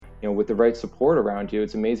with the right support around you,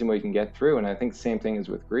 it's amazing what you can get through. And I think the same thing is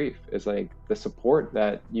with grief. It's like the support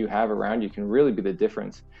that you have around you can really be the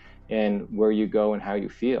difference in where you go and how you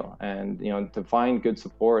feel. And, to find good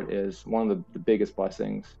support is one of the biggest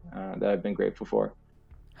blessings that I've been grateful for.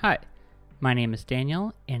 Hi, my name is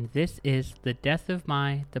Daniel, and this is The Death of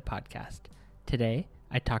the podcast. Today,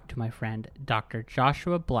 I talked to my friend, Dr.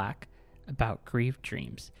 Joshua Black, about grief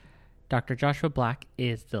dreams. Dr. Joshua Black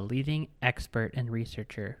is the leading expert and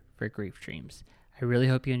researcher for grief dreams. I really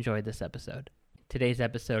hope you enjoyed this episode. Today's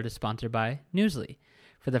episode is sponsored by Newsly.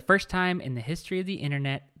 For the first time in the history of the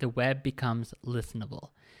internet, the web becomes listenable.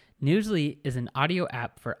 Newsly is an audio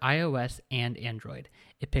app for iOS and Android.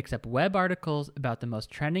 It picks up web articles about the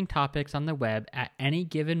most trending topics on the web at any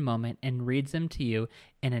given moment and reads them to you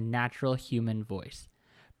in a natural human voice.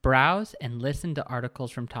 Browse and listen to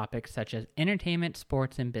articles from topics such as entertainment,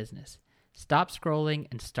 sports, and business. Stop scrolling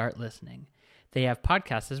and start listening. They have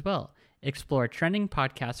podcasts as well. Explore trending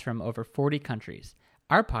podcasts from over 40 countries.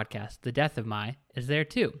 Our podcast, The Death of is there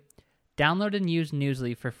too. Download and use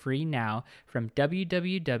Newsly for free now from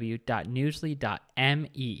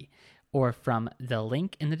www.newsly.me or from the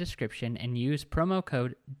link in the description and use promo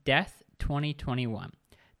code DEATH2021.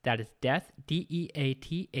 That is DEATH,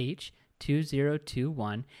 DEATH,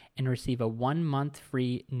 2021, and receive a 1-month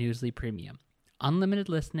free Newsly Premium. Unlimited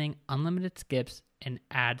listening, unlimited skips, and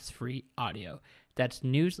ads-free audio. That's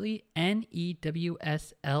Newsly,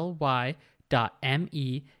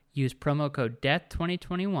 NEWSLY.me. Use promo code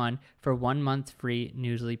DEATH2021 for 1 month free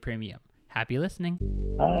Newsly Premium. Happy listening.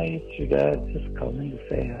 Hi, it's your dad. Just calling to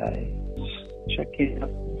say hi. Check in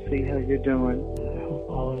and see how you're doing. I hope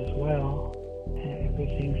all is well.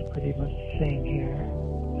 Everything's pretty much the same here.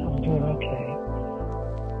 I'm doing okay.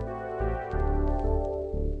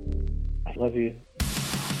 I love you.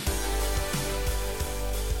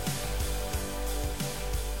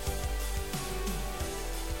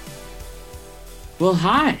 Well,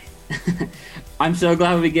 hi. I'm so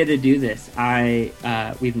glad we get to do this.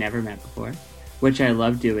 We've never met before, which I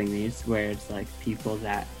love doing these, where it's like people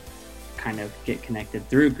that kind of get connected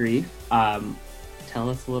through grief. Tell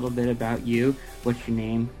us a little bit about you. What's your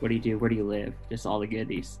name? What do you do? Where do you live? Just all the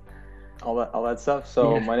goodies. All that stuff.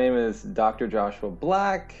 So My name is Dr. Joshua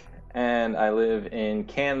Black, and I live in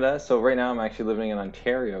Canada. So right now I'm actually living in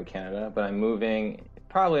Ontario, Canada, but I'm moving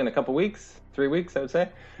probably in a couple weeks, 3 weeks, I would say.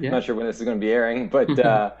 Yeah. I'm not sure when this is going to be airing, but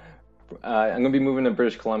I'm going to be moving to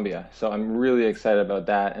British Columbia. So I'm really excited about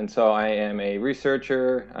that. And so I am a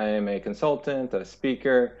researcher, I am a consultant, a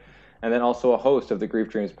speaker, and then also a host of the Grief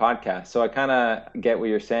Dreams podcast. So I kind of get what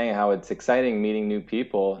you're saying, how it's exciting meeting new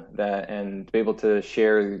people and be able to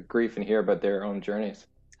share grief and hear about their own journeys.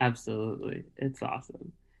 Absolutely. It's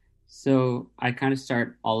awesome. So I kind of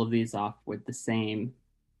start all of these off with the same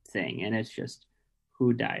thing, and it's just,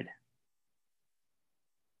 who died?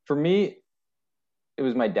 For me, it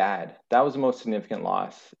was my dad. That was the most significant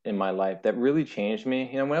loss in my life. That really changed me.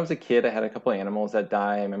 When I was a kid, I had a couple of animals that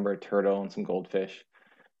died. I remember a turtle and some goldfish.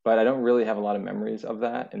 But I don't really have a lot of memories of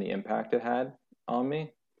that and the impact it had on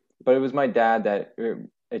me. But it was my dad that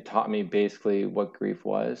it taught me basically what grief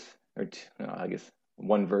was, or I guess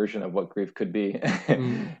one version of what grief could be.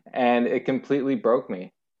 And it completely broke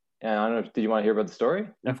me. And I don't know, did you want to hear about the story?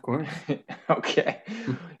 Of course. Okay.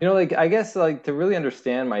 I guess to really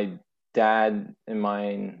understand my dad and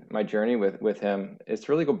my journey with him, is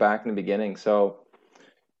to really go back in the beginning. So,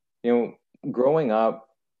 growing up,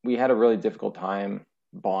 we had a really difficult time.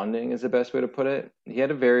 Bonding is the best way to put it. He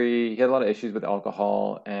had a lot of issues with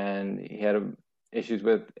alcohol, and he had issues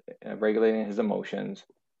with regulating his emotions.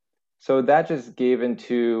 So that just gave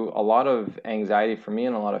into a lot of anxiety for me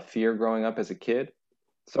and a lot of fear growing up as a kid.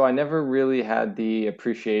 So I never really had the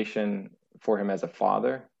appreciation for him as a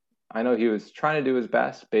father. I know he was trying to do his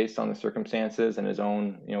best based on the circumstances and his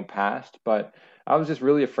own, past, but I was just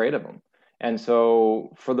really afraid of him. And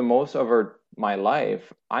so for the most of my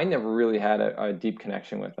life, I never really had a deep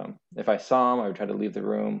connection with him. If I saw him, I would try to leave the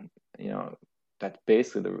room. That's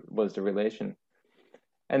basically was the relation.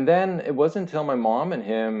 And then it wasn't until my mom and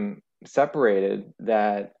him separated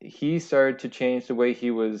that he started to change the way he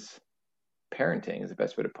was parenting, is the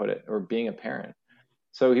best way to put it, or being a parent.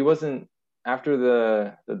 So he wasn't, after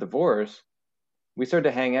the divorce, we started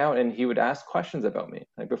to hang out, and he would ask questions about me.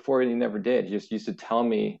 Like before, he never did. He just used to tell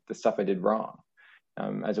me the stuff I did wrong,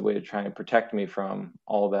 as a way to try and protect me from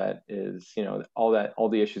all that is, all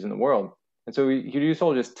the issues in the world. And so he used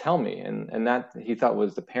to just tell me, and that he thought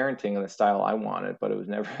was the parenting and the style I wanted, but it was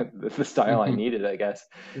never the style I needed, I guess.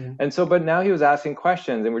 Yeah. And so, but now he was asking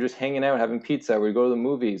questions, and we're just hanging out, having pizza. We'd go to the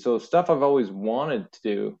movies. So stuff I've always wanted to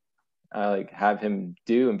do, have him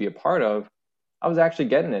do and be a part of. I was actually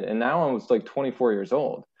getting it. And now I was like 24 years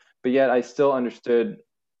old, but yet I still understood,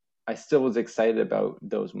 I still was excited about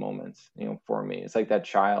those moments, for me. It's like that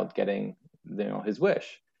child getting, his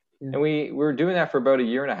wish. Yeah. And we were doing that for about a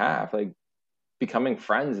year and a half, like becoming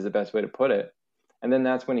friends is the best way to put it. And then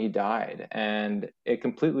that's when he died. And it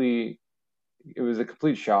was a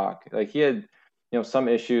complete shock. Like he had, some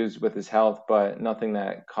issues with his health, but nothing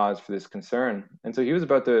that caused for this concern. And so he was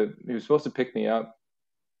supposed to pick me up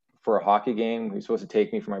for a hockey game. He was supposed to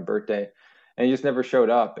take me for my birthday, and he just never showed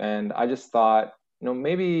up. And I just thought,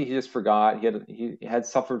 maybe he just forgot. He had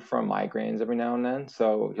suffered from migraines every now and then,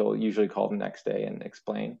 so he'll usually call the next day and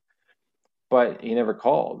explain. But he never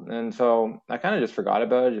called, and so I kind of just forgot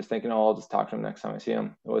about it, just thinking, oh, I'll just talk to him next time I see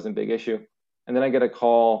him. It wasn't a big issue. And then I get a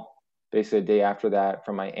call basically a day after that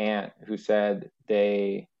from my aunt, who said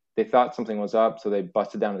they thought something was up, so they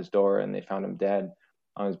busted down his door and they found him dead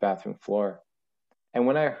on his bathroom floor. And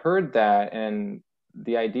when I heard that and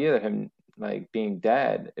the idea of him like being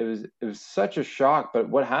dead, it was such a shock. But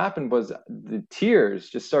what happened was the tears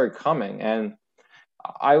just started coming, and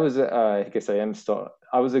I guess I am still,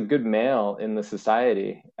 I was a good male in the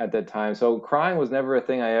society at that time, so crying was never a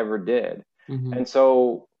thing I ever did. Mm-hmm. And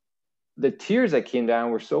so the tears that came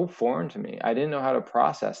down were so foreign to me. I didn't know how to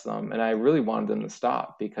process them, and I really wanted them to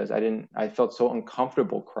stop because I felt so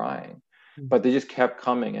uncomfortable crying. But they just kept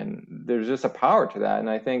coming, and there's just a power to that. And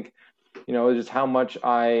I think, just how much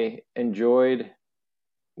I enjoyed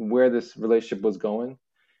where this relationship was going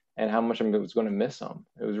and how much I was going to miss him.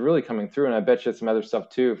 It was really coming through. And I bet you some other stuff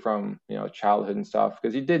too from, childhood and stuff,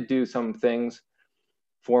 because he did do some things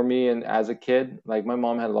for me. And as a kid, like my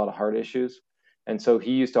mom had a lot of heart issues. And so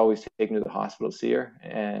he used to always take me to the hospital to see her.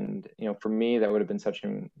 And, for me, that would have been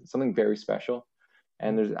something very special.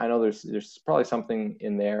 And I know there's probably something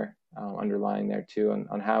in there underlying there too,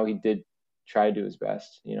 on how he did try to do his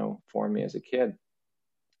best, for me as a kid.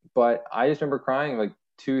 But I just remember crying like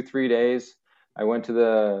 2, 3 days. I went to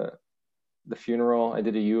the funeral. I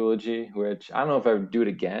did a eulogy, which I don't know if I would do it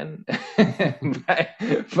again.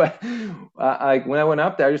 but when I went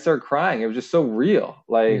up there, I just started crying. It was just so real.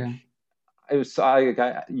 Like Yeah. it was. You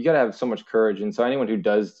got to have so much courage. And so anyone who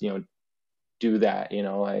does, do that,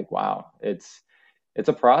 like wow, it's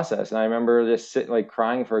a process. And I remember just like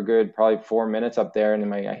crying for a good probably 4 minutes up there, and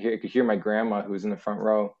then I could hear my grandma, who was in the front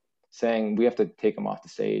row, saying, "We have to take him off the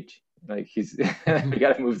stage. Like we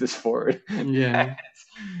got to move this forward." Yeah.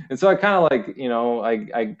 And so I kind of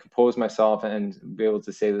like, I composed myself and be able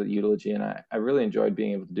to say the eulogy, and I really enjoyed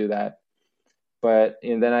being able to do that. But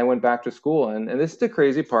and then I went back to school, and this is the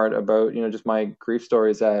crazy part about, just my grief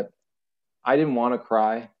story, is that I didn't want to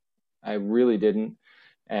cry. I really didn't.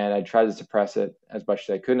 And I tried to suppress it as much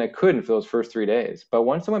as I could. And I couldn't for those first 3 days. But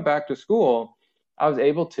once I went back to school, I was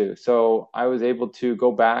able to. So I was able to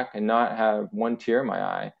go back and not have one tear in my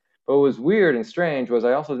eye. But what was weird and strange was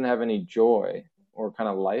I also didn't have any joy or kind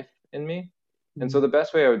of life in me. And so the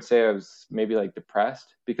best way I would say I was maybe like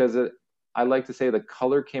depressed, because I like to say the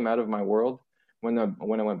color came out of my world when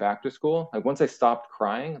I went back to school. Like once I stopped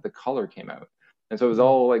crying, the color came out. And so it was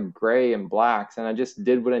all like gray and blacks, and I just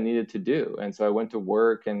did what I needed to do. And so I went to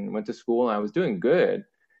work and went to school, and I was doing good.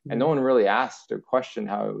 And no one really asked or questioned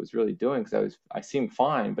how I was really doing, because I seemed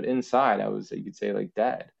fine, but inside I was, you could say, like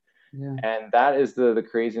dead. Yeah. And that is the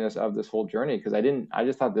craziness of this whole journey, because I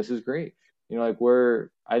just thought this is great. Like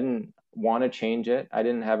I didn't want to change it. I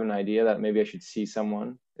didn't have an idea that maybe I should see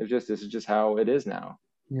someone. This is just how it is now.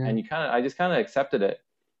 Yeah. And I just kind of accepted it.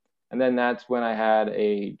 And then that's when I had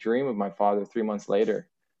a dream of my father 3 months later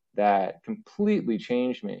that completely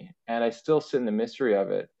changed me. And I still sit in the mystery of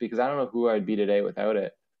it, because I don't know who I'd be today without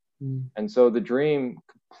it. And so the dream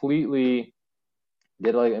completely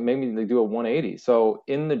it made me do a 180. So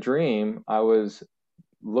in the dream, I was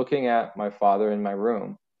looking at my father in my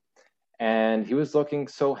room, and he was looking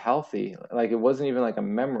so healthy. Like it wasn't even like a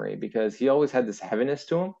memory, because he always had this heaviness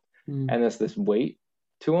to him and this weight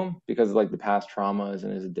to him because of like the past traumas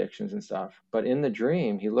and his addictions and stuff. But in the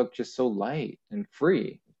dream, he looked just so light and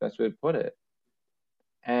free. That's what I'd put it.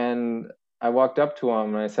 And I walked up to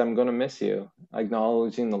him and I said, "I'm going to miss you,"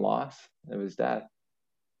 acknowledging the loss of his dad.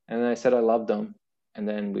 And then I said I loved him. And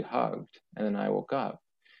then we hugged. And then I woke up.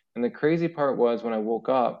 And the crazy part was, when I woke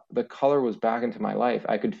up, the color was back into my life.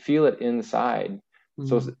 I could feel it inside.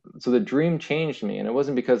 So the dream changed me. And it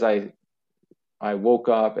wasn't because I woke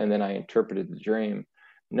up and then I interpreted the dream.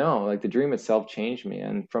 No, like the dream itself changed me.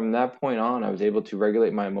 And from that point on, I was able to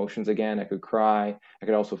regulate my emotions again. I could cry. I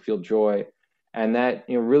could also feel joy. And that,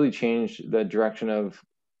 really changed the direction of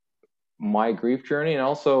my grief journey, and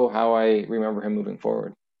also how I remember him moving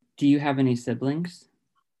forward. Do you have any siblings?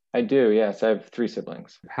 I do, yes. I have 3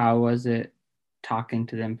 siblings. How was it talking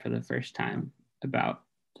to them for the first time about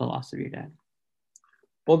the loss of your dad?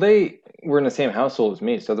 Well, they were in the same household as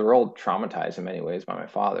me, so they were all traumatized in many ways by my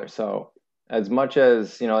father. So as much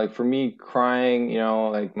as, like for me crying,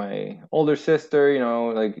 like my older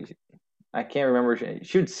sister, like I can't remember.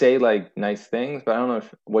 She would say like nice things, but I don't know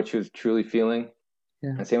what she was truly feeling.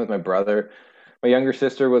 Yeah. And same with my brother. My younger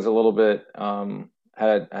sister was a little bit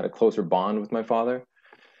had a closer bond with my father,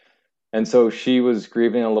 and so she was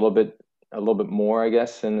grieving a little bit more, I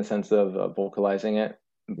guess, in the sense of vocalizing it.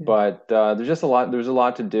 Yeah. But there's a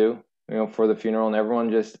lot to do, for the funeral, and everyone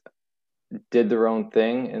just did their own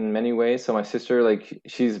thing in many ways. So my sister, like,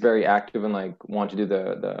 she's very active and like want to do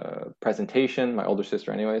the presentation. My older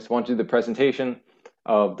sister, anyways, want to do the presentation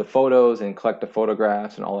of the photos and collect the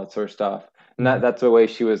photographs and all that sort of stuff. And Mhm. that's the way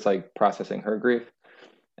she was like processing her grief.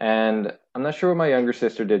 And I'm not sure what my younger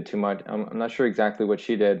sister did too much. I'm not sure exactly what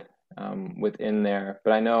she did within there,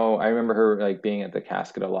 but I remember her like being at the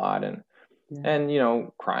casket a lot Yeah.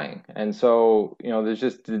 and crying. And so there's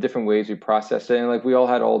just the different ways we process it, and like we all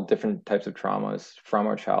had all different types of traumas from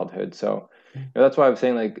our childhood. So Yeah. that's why I was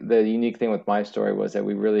saying like the unique thing with my story was that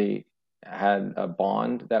we really had a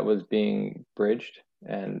bond that was being bridged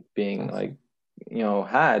and being like Awesome.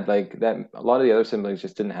 had like that a lot of the other siblings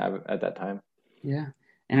just didn't have at that time. Yeah.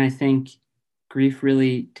 And I think grief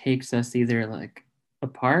really takes us either like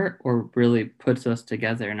apart or really puts us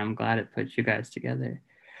together. And I'm glad it puts you guys together.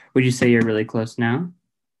 Would you say you're really close now?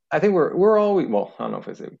 I think we're always, well, I don't know if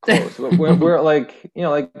I say close, but we're like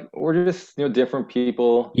like we're just different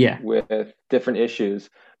people Yeah. with different issues.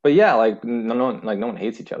 But yeah, like no one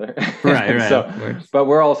hates each other. Right, And right, so, of course. but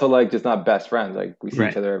we're also like just not best friends. Like we see each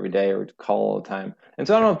Right. other every day or we call all the time. And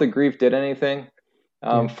so I don't know if the grief did anything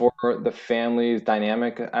Yeah. for the family's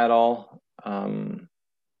dynamic at all.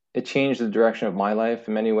 It changed the direction of my life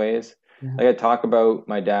in many ways. Yeah. Like I talk about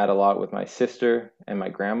my dad a lot with my sister and my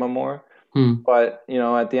grandma more, Hmm. but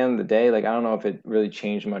at the end of the day, like I don't know if it really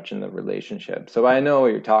changed much in the relationship. So I know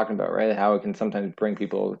what you're talking about, right? How it can sometimes bring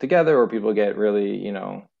people together, or people get really,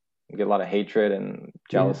 get a lot of hatred and Yeah.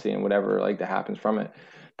 jealousy and whatever like that happens from it.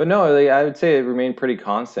 But no, like, I would say it remained pretty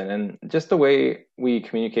constant, and just the way we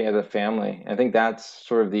communicate as a family. I think that's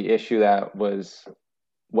sort of the issue that was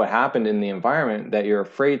what happened in the environment that you're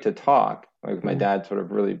afraid to talk. Like my Yeah. dad sort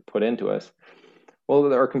of really put into us.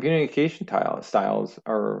 Well, our communication styles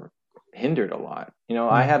are hindered a lot. I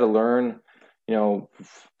Yeah. had to learn,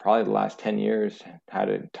 probably the last 10 years how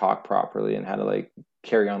to talk properly and how to like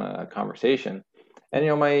carry on a conversation. And,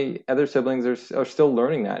 my other siblings are still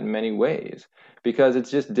learning that in many ways because it's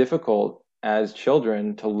just difficult as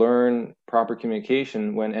children to learn proper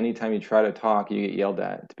communication when anytime you try to talk, you get yelled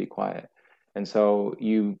at to be quiet. And so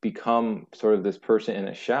you become sort of this person in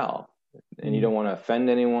a shell and you Mm. don't want to offend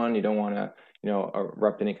anyone. You don't want to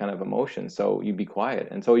erupt any kind of emotion. So you be quiet.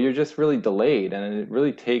 And so you're just really delayed. And it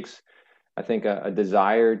really takes, I think, a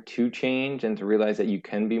desire to change and to realize that you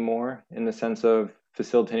can be more in the sense of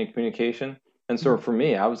facilitating communication. And so Mm. for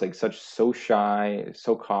me, I was like so shy,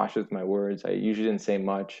 so cautious with my words. I usually didn't say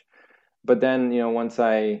much. But then, once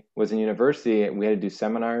I was in university, we had to do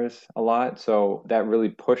seminars a lot. So that really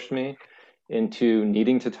pushed me into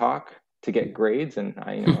needing to talk to get grades. And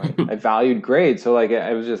I valued grades. So like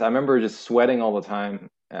I remember just sweating all the time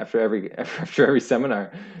after after every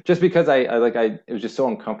seminar, just because it was just so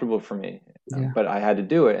uncomfortable for me. Yeah. But I had to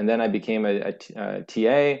do it. And then I became a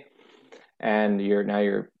TA, and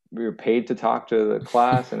you're paid to talk to the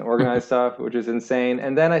class and organize stuff, which is insane.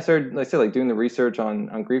 And then I started, like I said, like doing the research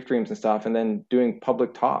on grief dreams and stuff, and then doing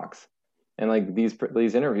public talks and like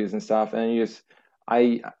these interviews and stuff. And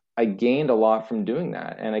I I gained a lot from doing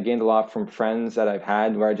that, and I gained a lot from friends that I've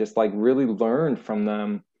had where I just like really learned from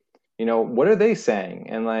them. What are they saying,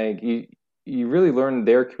 and like you really learn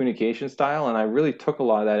their communication style, and I really took a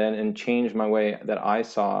lot of that in and changed my way that I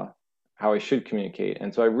saw how I should communicate.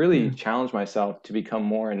 And so I really Yeah. challenged myself to become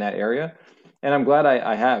more in that area. And I'm glad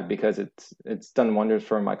I have, because it's done wonders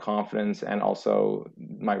for my confidence and also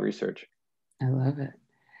my research. I love it.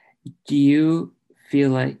 Do you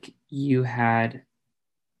feel like you had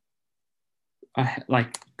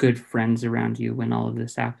like good friends around you when all of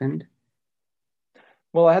this happened?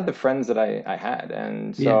 Well, I had the friends that I had.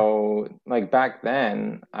 And Yeah. so like back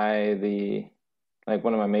then, the like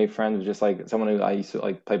one of my main friends was just like someone who I used to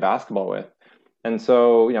like play basketball with. And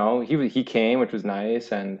so, he came, which was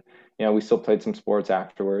nice, and we still played some sports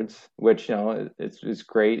afterwards, which it's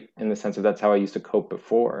great in the sense of that's how I used to cope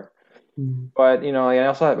before. Mm. But I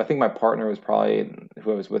also I think my partner was probably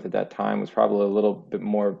who I was with at that time was probably a little bit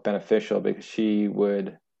more beneficial because she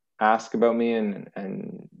would ask about me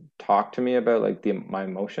and talk to me about like my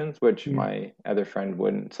emotions, which Yeah. my other friend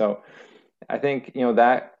wouldn't. So I think,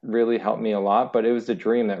 that really helped me a lot, but it was the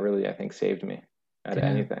dream that really, I think, saved me out of Yeah.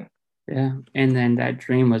 anything. Yeah. And then that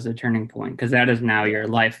dream was a turning point because that is now your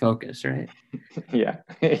life focus, right? Yeah.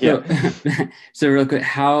 So, Yeah. so real quick,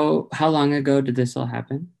 how long ago did this all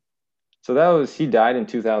happen? So he died in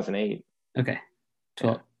 2008. Okay. Yeah.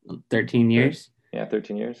 12, 13 Thir- years. yeah,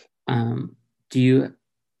 13 years. Do you,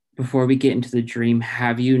 before we get into the dream,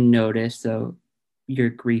 have you noticed though your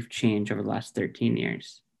grief change over the last 13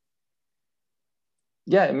 years?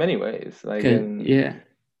 Yeah, in many ways. Like Cause yeah,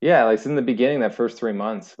 yeah, like in the beginning, that first 3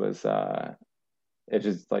 months was, it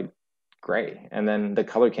just like great. And then the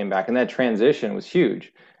color came back, and that transition was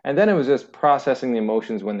huge. And then it was just processing the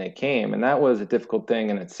emotions when they came. And that was a difficult thing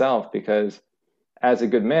in itself because as a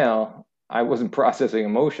good male, I wasn't processing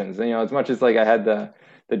emotions. And, as much as like I had the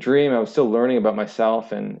dream, I was still learning about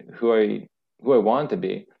myself and who I wanted to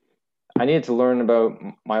be. I needed to learn about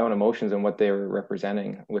my own emotions and what they were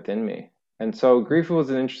representing within me. And so grief was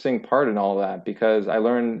an interesting part in all of that because I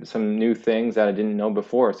learned some new things that I didn't know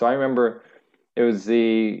before. So I remember it was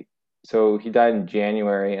so he died in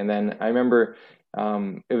January, and then I remember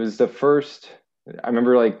it was the first. I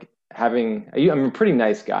remember like I'm a pretty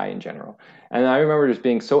nice guy in general, and I remember just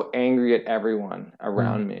being so angry at everyone mm,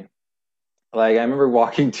 around me. Like I remember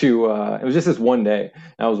walking to it was just this one day,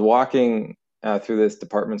 and I was walking through this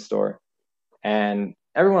department store, and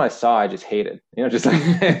everyone I saw I just hated. Just like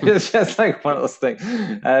it's just like one of those things.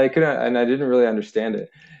 I couldn't, and I didn't really understand it.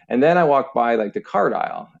 And then I walked by like the card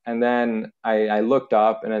aisle, and then I looked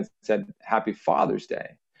up and it said Happy Father's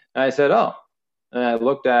Day, and I said, oh, and I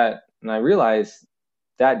looked at and I realized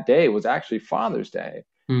that day was actually Father's Day.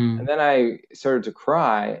 And mm, then I started to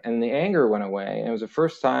cry, and the anger went away. And it was the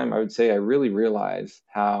first time I would say I really realized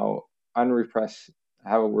unrepressed,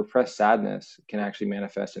 how repressed sadness can actually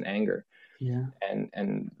manifest in anger yeah,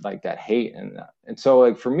 and like that hate. And so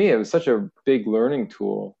like for me, it was such a big learning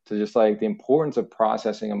tool to just like the importance of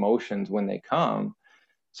processing emotions when they come,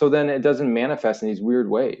 so then it doesn't manifest in these weird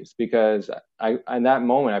ways. Because I in that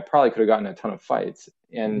moment I probably could have gotten a ton of fights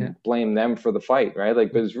yeah, and blame them for the fight, right?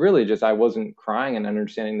 Like, but it's really just I wasn't crying and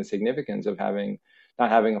understanding the significance of not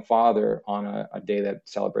having a father on a day that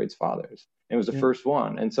celebrates fathers. It was the yeah. first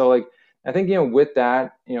one. And so like I think, with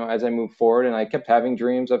that, as I moved forward, and I kept having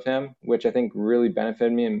dreams of him, which I think really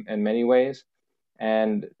benefited me in many ways.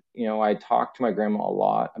 And, I talked to my grandma a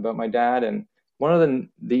lot about my dad. And one of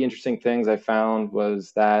the interesting things I found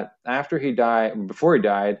was that before he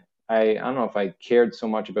died, I don't know if I cared so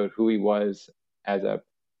much about who he was as a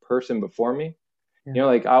person before me. Yeah.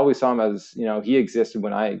 Like I always saw him as, he existed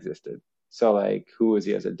when I existed. So like, who was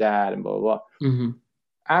he as a dad and blah, blah, blah. Mm-hmm.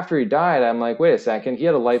 After he died, I'm like, wait a second, he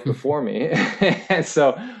had a life before me. And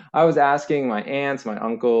so I was asking my aunts, my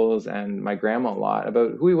uncles, and my grandma a lot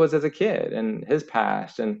about who he was as a kid and his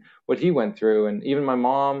past and what he went through. And even my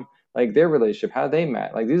mom, like their relationship, how they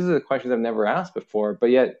met. Like these are the questions I've never asked before.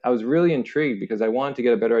 But yet I was really intrigued because I wanted to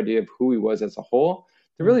get a better idea of who he was as a whole,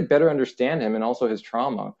 to Yeah. really better understand him and also his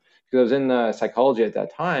trauma. Because I was in psychology at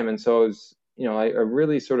that time. And so I was, I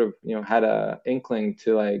really sort of, had a inkling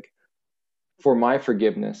to like, for my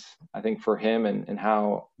forgiveness, I think for him and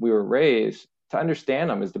how we were raised, to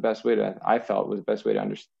understand them is the best way I felt was the best way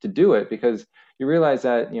to do it, because you realize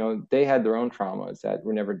that, they had their own traumas that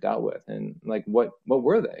were never dealt with. And like, what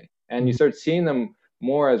were they? And you Mm. start seeing them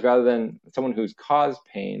more as, rather than someone who's caused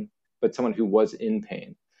pain, but someone who was in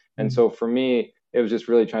pain. And Mm. so for me, it was just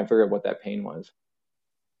really trying to figure out what that pain was.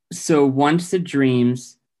 So once the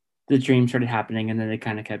dreams started happening and then they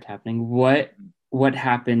kind of kept happening. What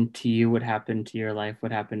happened to you? What happened to your life?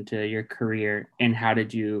 What happened to your career? And how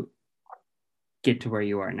did you get to where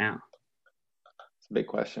you are now? It's a big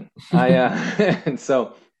question. And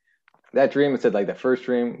so that dream, I said, like the first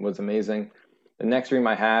dream was amazing. The next dream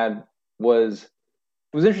I had was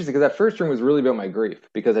it was interesting because that first dream was really about my grief,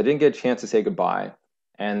 because I didn't get a chance to say goodbye,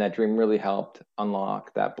 and that dream really helped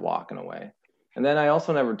unlock that block in a way. And then I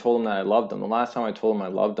also never told him that I loved him. The last time I told him I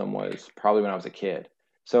loved him was probably when I was a kid.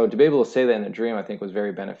 So to be able to say that in a dream, I think was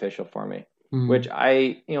very beneficial for me. Mm. Which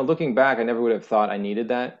looking back, I never would have thought I needed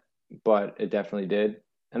that, but it definitely did.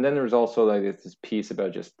 And then there was also like this piece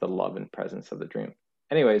about just the love and presence of the dream.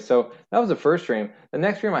 Anyway, so that was the first dream. The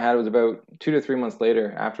next dream I had was about 2 to 3 months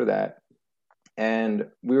later after that, and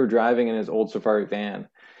we were driving in his old Safari van,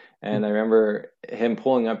 and I remember him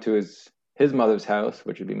pulling up to his mother's house,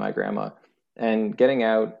 which would be my grandma, and getting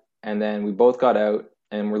out, and then we both got out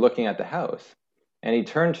and we're looking at the house, and he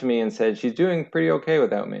turned to me and said, "She's doing pretty okay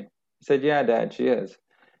without me." I said, "Yeah, Dad, she is."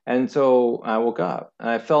 And so I woke up and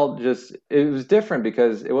I felt just, it was different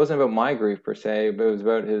because it wasn't about my grief per se, but it was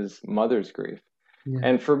about his mother's grief. Yeah.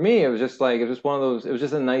 And for me, it was just like, it was just one of those, it was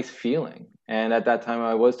just a nice feeling. And at that time,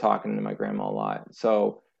 I was talking to my grandma a lot.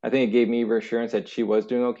 So I think it gave me reassurance that she was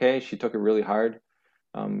doing okay. She took it really hard,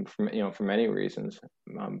 for many reasons.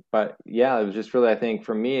 But yeah, it was just really, I think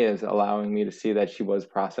for me, is allowing me to see that she was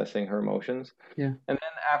processing her emotions. Yeah. And then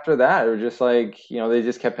after that, it was just like, they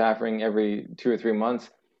just kept happening every 2 or 3 months.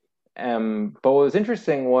 But what was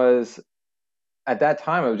interesting was at that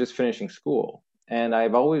time, I was just finishing school, and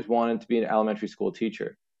I've always wanted to be an elementary school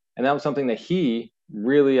teacher. And that was something that he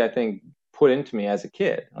really, I think, put into me as a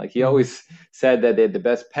kid. Like he Mm-hmm. always said that they had the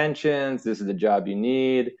best pensions. This is the job you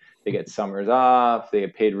need. They get summers off. They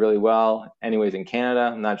get paid really well. Anyways, in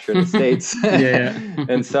Canada, I'm not sure in the States. Yeah.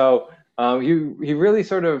 And so he really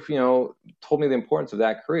sort of, told me the importance of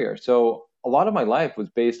that career. So a lot of my life was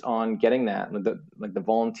based on getting that. Like the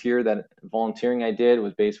volunteering I did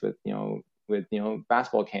was based with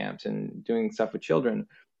basketball camps and doing stuff with children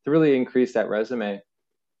to really increase that resume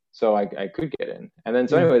so I could get in. And then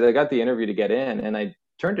so Yeah. anyways, I got the interview to get in and I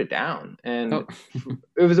turned it down. Oh. And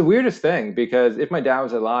it was the weirdest thing because if my dad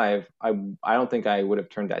was alive, I don't think I would have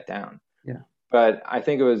turned that down. Yeah. But I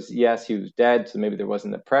think it was, yes, he was dead, so maybe there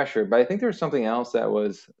wasn't the pressure. But I think there was something else that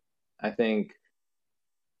was, I think,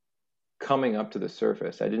 coming up to the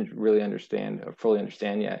surface. I didn't really understand or fully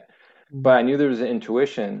understand yet. But I knew there was an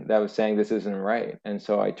intuition that was saying this isn't right. And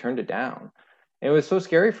so I turned it down. And it was so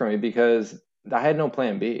scary for me because I had no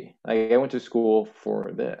plan B. Like I went to school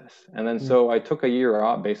for this. And then Yeah. so I took a year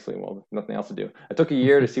off, basically, well, nothing else to do. I took a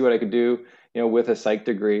year to see what I could do, with a psych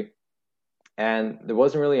degree. And there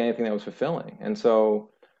wasn't really anything that was fulfilling. And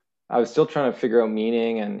so I was still trying to figure out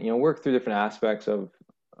meaning and, work through different aspects of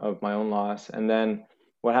my own loss. And then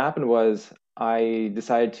what happened was I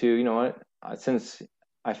decided to, since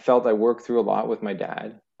I felt I worked through a lot with my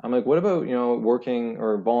dad, I'm like, what about, working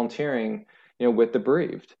or volunteering, with the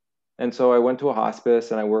bereaved? And so I went to a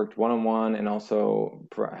hospice and I worked one-on-one and also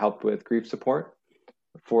helped with grief support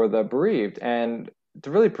for the bereaved and to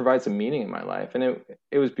really provide some meaning in my life. And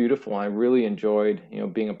it was beautiful. And I really enjoyed,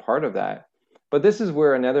 being a part of that. But this is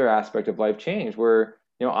where another aspect of life changed, where,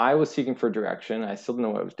 I was seeking for direction. I still didn't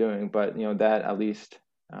know what I was doing, but, that at least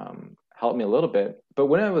helped me a little bit. But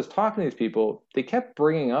when I was talking to these people, they kept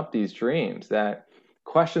bringing up these dreams, that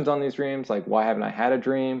questions on these dreams, like, why haven't I had a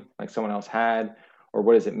dream like someone else had? Or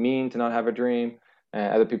what does it mean to not have a dream?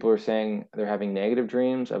 Other people are saying they're having negative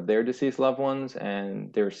dreams of their deceased loved ones,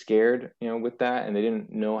 and they're scared, with that, and they didn't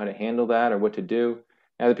know how to handle that or what to do.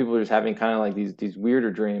 And other people are just having kind of like these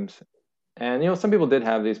weirder dreams, and some people did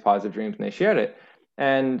have these positive dreams and they shared it.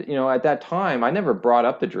 And at that time, I never brought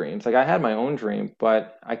up the dreams. Like I had my own dream,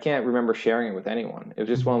 but I can't remember sharing it with anyone. It was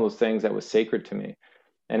just one of those things that was sacred to me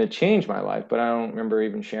and it changed my life, but I don't remember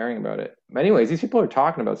even sharing about it. But anyways, these people are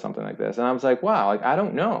talking about something like this, and I was like, wow, like I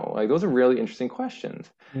don't know, like those are really interesting questions.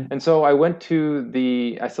 Yeah. And so I went to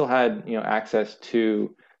I still had access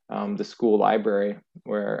to the school library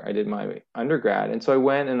where I did my undergrad, and so I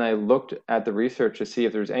went and I looked at the research to see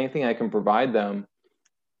if there's anything I can provide them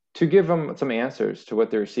to give them some answers to what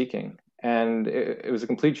they're seeking. And it was a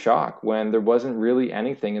complete shock when there wasn't really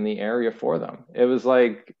anything in the area for them. It was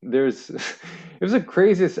like it was the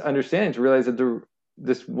craziest understanding to realize that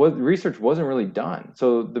research wasn't really done.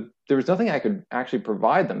 So there was nothing I could actually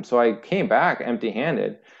provide them. So I came back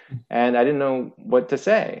empty-handed, and I didn't know what to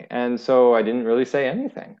say, and so I didn't really say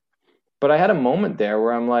anything. But I had a moment there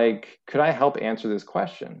where I'm like, could I help answer this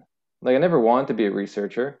question? Like I never wanted to be a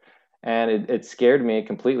researcher, and it scared me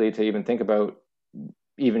completely to even think about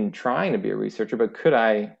even trying to be a researcher, but could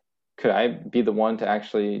I be the one to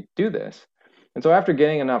actually do this? And so after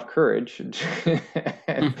getting enough courage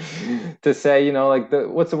to say, like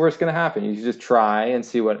what's the worst going to happen? You just try and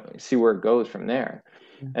see where it goes from there.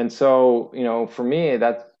 And so, for me,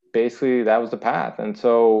 that was the path. And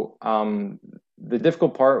so the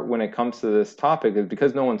difficult part when it comes to this topic is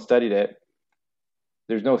because no one studied it,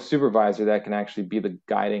 there's no supervisor that can actually be the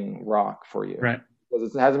guiding rock for you. Right.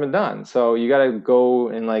 Because it hasn't been done. So you got to go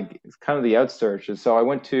and it's kind of the outsearch. So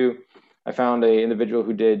I found an individual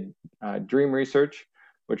who did dream research,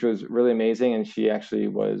 which was really amazing. And she actually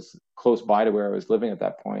was close by to where I was living at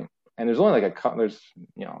that point. And there's only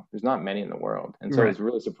there's not many in the world. And so It was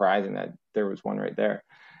really surprising that there was one right there.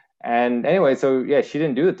 And anyway, so yeah, she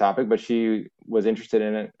didn't do the topic, but she was interested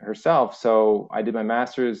in it herself. So I did my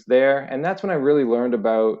master's there. And that's when I really learned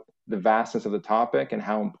about the vastness of the topic and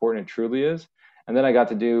how important it truly is. And then I got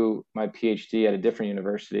to do my PhD at a different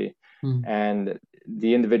university. And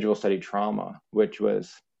the individual studied trauma,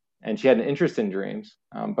 and she had an interest in dreams,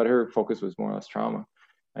 but her focus was more or less trauma.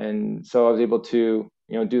 And so I was able to,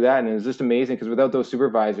 do that. And it was just amazing because without those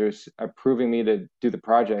supervisors approving me to do the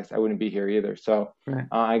projects, I wouldn't be here either. So Right.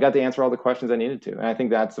 I got to answer all the questions I needed to. And I think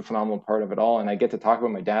that's the phenomenal part of it all. And I get to talk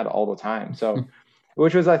about my dad all the time. So,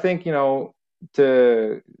 which was, I think,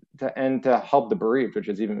 to to help the bereaved, which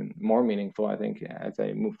is even more meaningful, I think, as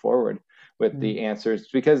I move forward with the answers,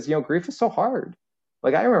 because, grief is so hard.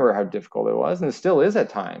 Like, I remember how difficult it was, and it still is at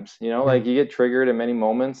times, like you get triggered in many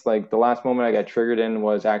moments. Like the last moment I got triggered in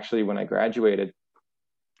was actually when I graduated.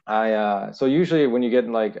 So usually when you get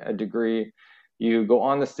like a degree, you go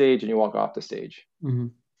on the stage and you walk off the stage. Mm-hmm.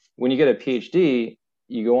 When you get a PhD,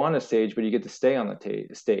 you go on a stage, but you get to stay on the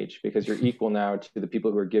stage because you're equal now to the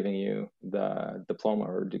people who are giving you the diploma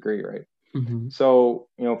or degree, right? Mm-hmm. So,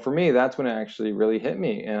 for me, that's when it actually really hit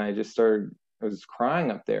me. And I was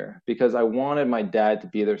crying up there because I wanted my dad to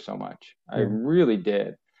be there so much. I really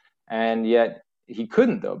did. And yet he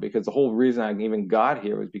couldn't, though, because the whole reason I even got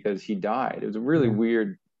here was because he died. It was a really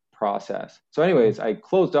weird process. So anyways, I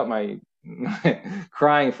closed up my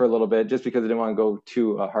crying for a little bit just because I didn't want to go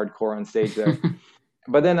too hardcore on stage there.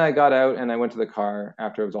 But then I got out and I went to the car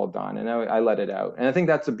after it was all done, and I let it out. And I think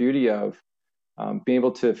that's the beauty of being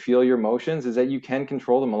able to feel your emotions, is that you can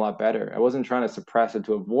control them a lot better. I wasn't trying to suppress it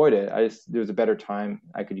to avoid it. There was a better time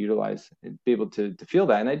I could utilize, be able to feel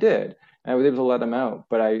that. And I did, and I was able to let them out.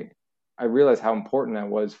 But I realized how important that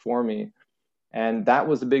was for me. And that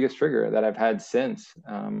was the biggest trigger that I've had since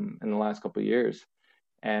in the last couple of years.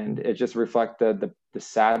 And it just reflected the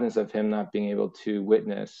sadness of him not being able to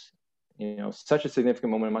witness, such a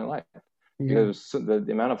significant moment in my life. Because the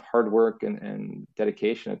amount of hard work and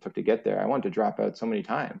dedication it took to get there. I wanted to drop out so many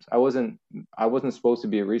times. I wasn't supposed to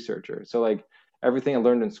be a researcher. So like everything I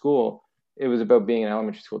learned in school, it was about being an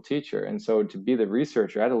elementary school teacher. And so to be the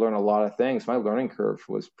researcher, I had to learn a lot of things. My learning curve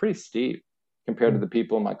was pretty steep compared to the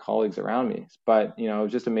people, my colleagues around me. But, it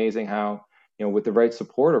was just amazing how, with the right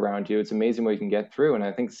support around you, it's amazing what you can get through. And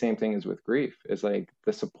I think the same thing is with grief. It's like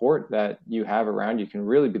the support that you have around you can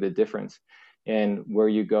really be the difference in where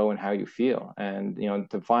you go and how you feel. And,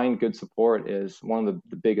 to find good support is one of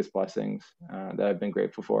the biggest blessings that I've been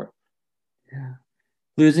grateful for. Yeah.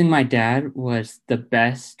 Losing my dad was the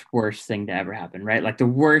worst thing to ever happen, right? Like the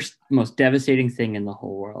worst, most devastating thing in the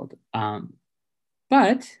whole world.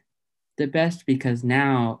 But the best, because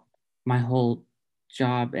now my whole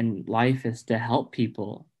job and life is to help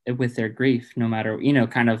people with their grief, no matter,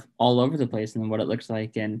 kind of all over the place and what it looks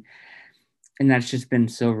like. And that's just been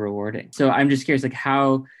so rewarding. So I'm just curious, like,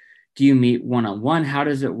 how do you meet one-on-one? How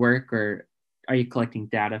does it work? Or are you collecting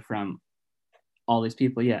data from all these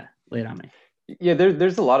people? Yeah, lay it on me. Yeah,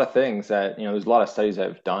 there's a lot of things that, there's a lot of studies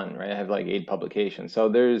I've done, right? I have like 8 publications. So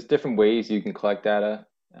there's different ways you can collect data.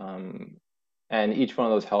 And each one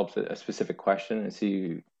of those helps a specific question. And so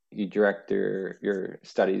you direct your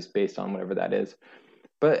studies based on whatever that is.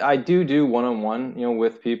 But I do one-on-one,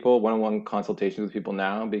 with people, one-on-one consultations with people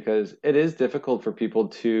now, because it is difficult for people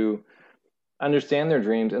to understand their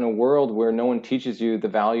dreams in a world where no one teaches you the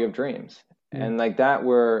value of dreams. And like that's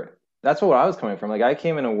what I was coming from. Like I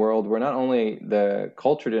came in a world where not only the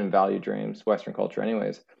culture didn't value dreams, Western culture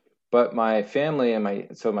anyways, but my family and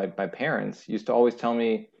my parents used to always tell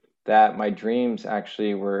me that my dreams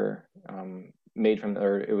actually were made from,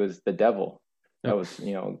 or it was the devil that was,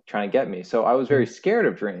 trying to get me. So I was very scared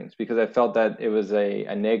of dreams because I felt that it was a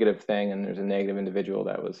negative thing, and there's a negative individual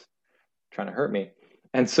that was trying to hurt me.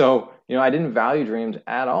 And so, I didn't value dreams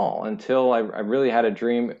at all until I really had a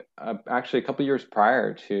dream, actually a couple of years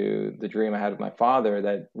prior to the dream I had with my father,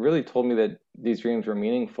 that really told me that these dreams were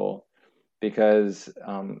meaningful, because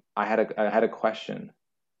I had a question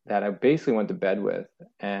that I basically went to bed with,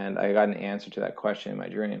 and I got an answer to that question in my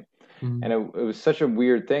dream. Mm-hmm. And it was such a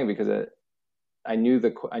weird thing because I knew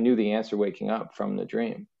the answer waking up from the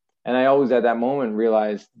dream. And I always at that moment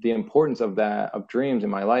realized the importance of dreams in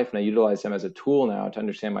my life. And I utilize them as a tool now to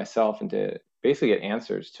understand myself and to basically get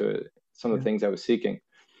answers to some of the things I was seeking.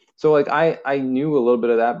 So like I knew a little bit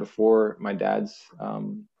of that before my dad's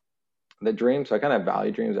the dream. So I kind of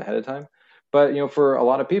value dreams ahead of time. But, for a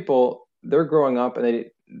lot of people, they're growing up and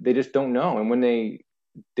they just don't know. And when they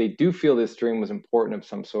do feel this dream was important of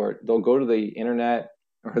some sort, they'll go to the internet,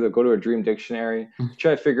 or they'll go to a dream dictionary to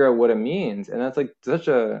try to figure out what it means. And that's like such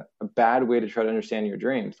a bad way to try to understand your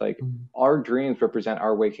dreams. Like our dreams represent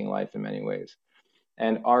our waking life in many ways.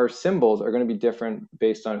 And our symbols are going to be different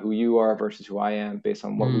based on who you are versus who I am, based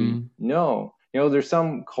on what we know. There's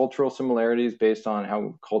some cultural similarities based on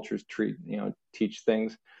how cultures teach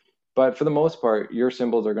things. But for the most part, your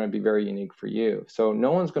symbols are going to be very unique for you. So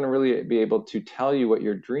no one's going to really be able to tell you what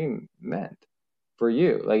your dream meant for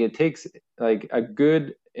you. Like it takes like a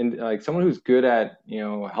good like someone who's good at,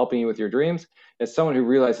 helping you with your dreams is someone who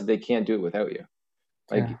realizes they can't do it without you.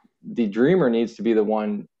 Like the dreamer needs to be the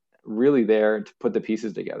one really there to put the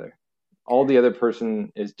pieces together. All the other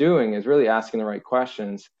person is doing is really asking the right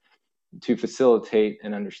questions to facilitate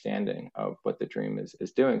an understanding of what the dream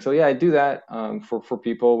is doing. So yeah, I do that for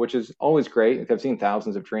people, which is always great. Like I've seen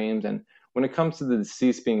thousands of dreams, and when it comes to the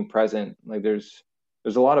deceased being present, like there's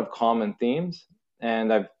a lot of common themes,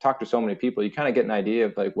 and I've talked to so many people, you kind of get an idea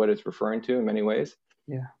of like what it's referring to in many ways.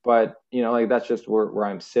 Yeah. But like that's just where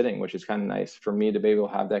I'm sitting, which is kind of nice for me to be able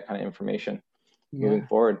to have that kind of information moving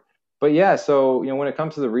forward. But yeah, so when it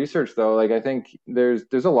comes to the research though, like I think there's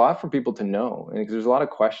a lot for people to know, and there's a lot of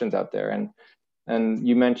questions out there. And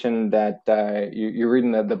you mentioned that you're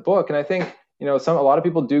reading the book, and I think a lot of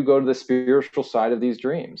people do go to the spiritual side of these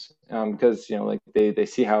dreams because like they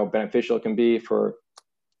see how beneficial it can be for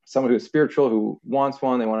someone who's spiritual, who wants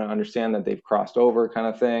one. They want to understand that they've crossed over, kind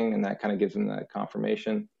of thing, and that kind of gives them that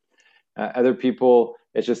confirmation. Other people,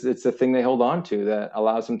 it's the thing they hold on to that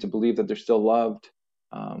allows them to believe that they're still loved.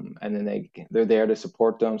 And then they're there to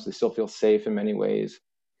support them, so they still feel safe in many ways,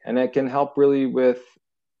 and it can help really with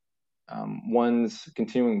one's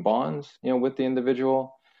continuing bonds, with the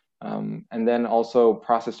individual, and then also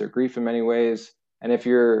process their grief in many ways. And if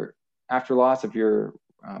you're after loss, if you're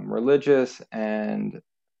religious and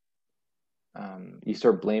you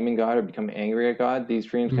start blaming God or become angry at God, these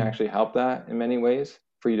dreams can actually help that in many ways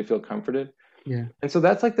for you to feel comforted. Yeah. And so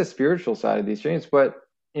that's like the spiritual side of these dreams, but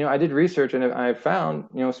I did research, and I found,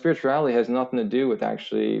 spirituality has nothing to do with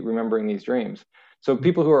actually remembering these dreams. So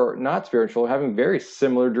people who are not spiritual are having very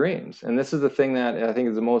similar dreams. And this is the thing that I think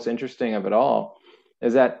is the most interesting of it all,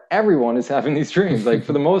 is that everyone is having these dreams, like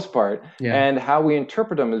for the most part, and how we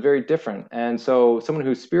interpret them is very different. And so someone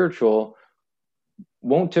who's spiritual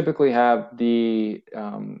won't typically have the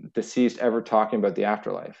deceased ever talking about the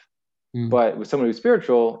afterlife. But with someone who's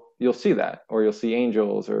spiritual, you'll see that, or you'll see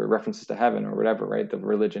angels or references to heaven or whatever, right? The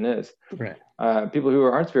religion is. Right. People who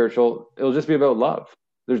aren't spiritual, it'll just be about love.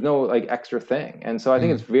 There's no like extra thing. And so I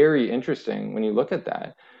think it's very interesting when you look at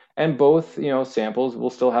that. And both, samples will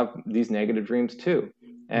still have these negative dreams too.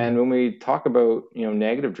 And when we talk about,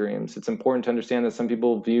 negative dreams, it's important to understand that some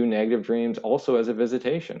people view negative dreams also as a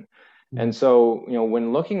visitation. And so,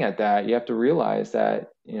 when looking at that, you have to realize that,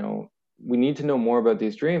 we need to know more about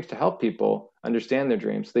these dreams to help people understand their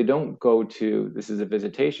dreams. So they don't go to this is a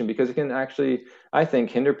visitation, because it can actually, I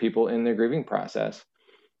think, hinder people in their grieving process.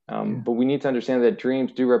 But we need to understand that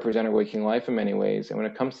dreams do represent our waking life in many ways. And when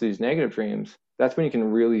it comes to these negative dreams, that's when you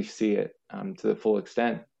can really see it to the full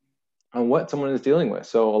extent on what someone is dealing with.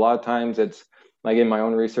 So a lot of times it's like in my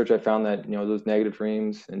own research, I found that, those negative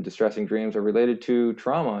dreams and distressing dreams are related to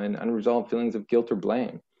trauma and unresolved feelings of guilt or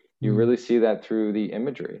blame. You really see that through the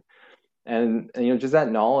imagery. And just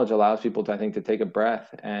that knowledge allows people to, I think, to take a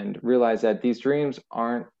breath and realize that these dreams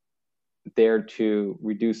aren't there to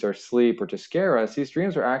reduce our sleep or to scare us. These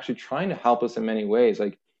dreams are actually trying to help us in many ways.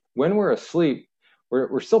 Like when we're asleep,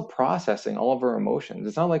 we're still processing all of our emotions.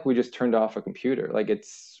 It's not like we just turned off a computer. Like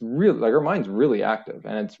it's really, like our mind's really active,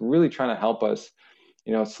 and it's really trying to help us,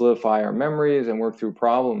 solidify our memories and work through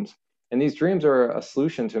problems. And these dreams are a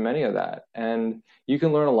solution to many of that. And you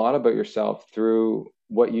can learn a lot about yourself through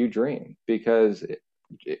what you dream, because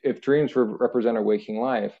if dreams represent our waking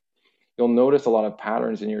life, you'll notice a lot of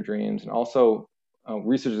patterns in your dreams. And also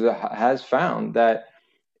research has found that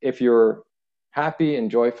if you're happy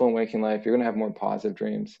and joyful in waking life, you're going to have more positive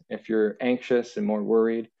dreams. If you're anxious and more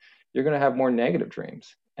worried, you're going to have more negative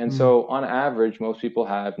dreams. And so on average, most people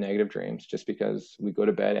have negative dreams just because we go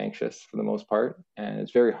to bed anxious for the most part. And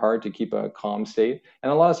it's very hard to keep a calm state.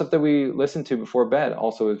 And a lot of stuff that we listen to before bed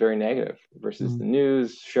also is very negative versus the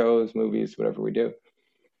news, shows, movies, whatever we do.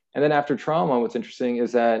 And then after trauma, what's interesting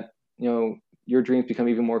is that, your dreams become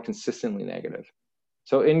even more consistently negative.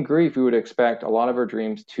 So in grief, we would expect a lot of our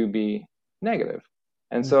dreams to be negative.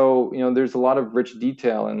 And so, there's a lot of rich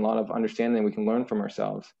detail and a lot of understanding we can learn from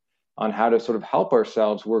ourselves on how to sort of help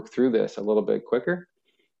ourselves work through this a little bit quicker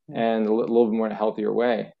and a little bit more in a healthier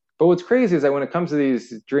way. But what's crazy is that when it comes to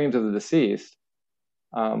these dreams of the deceased,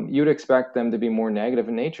 you'd expect them to be more negative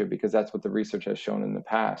in nature, because that's what the research has shown in the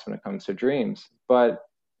past when it comes to dreams. But,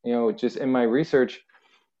 just in my research,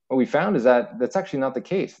 what we found is that that's actually not the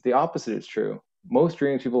case. The opposite is true. Most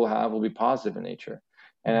dreams people have will be positive in nature.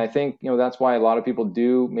 And I think, that's why a lot of people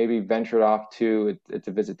do maybe venture off to it's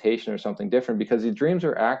a visitation or something different, because the dreams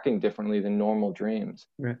are acting differently than normal dreams.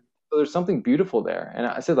 Right. So there's something beautiful there. And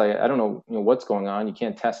I said, like, I don't know, what's going on. You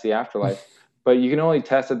can't test the afterlife, but you can only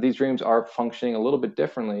test that these dreams are functioning a little bit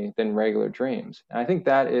differently than regular dreams. And I think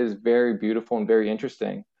that is very beautiful and very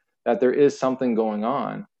interesting that there is something going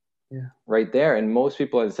on right there. And most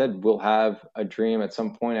people, as I said, will have a dream at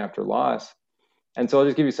some point after loss. And so I'll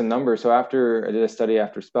just give you some numbers. So after I did a study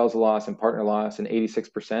after spousal loss and partner loss, and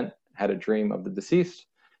 86% had a dream of the deceased.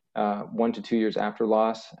 1 to 2 years after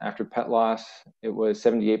loss, after pet loss, it was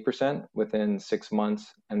 78% within 6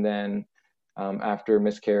 months. And then after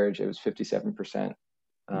miscarriage, it was 57%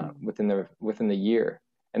 within the year.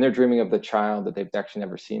 And they're dreaming of the child that they've actually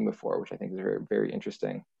never seen before, which I think is very, very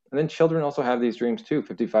interesting. And then children also have these dreams too.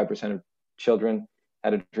 55% of children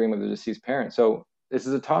had a dream of the deceased parent. So this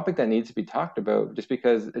is a topic that needs to be talked about just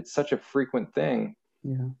because it's such a frequent thing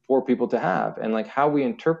for people to have. And like how we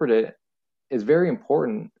interpret it is very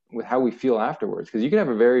important with how we feel afterwards. Because you can have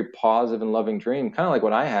a very positive and loving dream, kind of like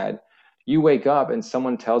what I had. You wake up and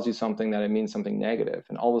someone tells you something that it means something negative.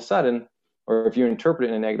 And all of a sudden, or if you interpret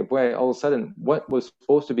it in a negative way, all of a sudden what was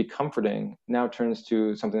supposed to be comforting now turns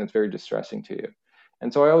to something that's very distressing to you.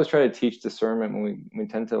 And so I always try to teach discernment when we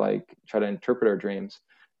tend to like try to interpret our dreams.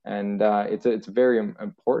 And it's very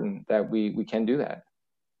important that we can do that.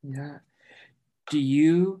 Yeah. Do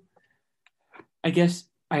you, I guess,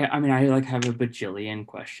 I mean, I like have a bajillion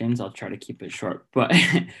questions. I'll try to keep it short, but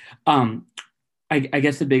I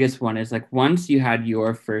guess the biggest one is like once you had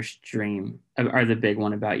your first dream, or the big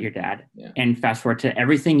one about your dad, and fast forward to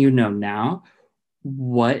everything you know now,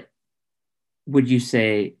 what would you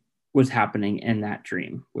say was happening in that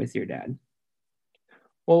dream with your dad?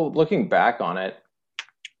 Well, looking back on it,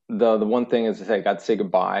 the one thing is to say I got to say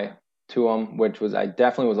goodbye to him, which was I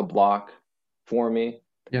definitely was a block for me,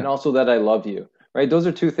 and also that I love you. Right, those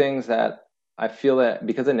are two things that I feel that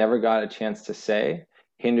because I never got a chance to say,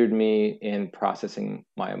 hindered me in processing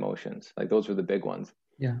my emotions. Like those were the big ones.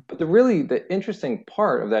 Yeah. But the interesting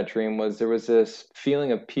part of that dream was there was this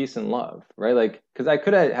feeling of peace and love, right? Like, because I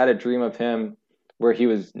could have had a dream of him where he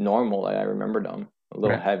was normal. Like I remembered him a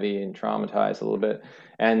little heavy and traumatized a little bit,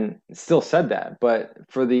 and still said that. But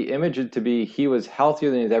for the image to be he was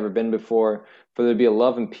healthier than he's ever been before, for there to be a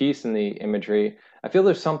love and peace in the imagery, I feel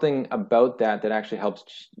there's something about that actually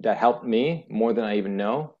helped me more than I even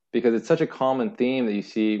know, because it's such a common theme that you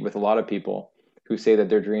see with a lot of people who say that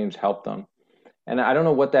their dreams help them. And I don't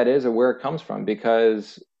know what that is or where it comes from,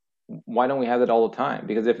 because why don't we have that all the time?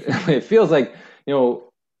 Because if it feels like,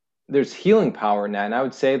 there's healing power in that. And I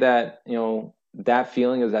would say that, that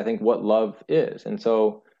feeling is, I think, what love is. And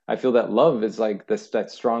so I feel that love is like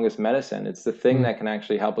that strongest medicine. It's the thing that can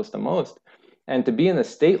actually help us the most. And to be in a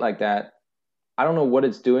state like that, I don't know what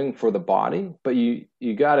it's doing for the body, but you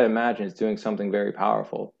got to imagine it's doing something very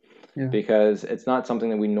powerful, because it's not something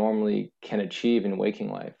that we normally can achieve in waking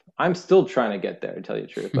life. I'm still trying to get there, to tell you the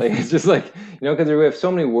truth. Like, it's just like, because we have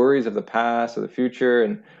so many worries of the past or the future,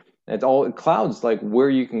 and it clouds like where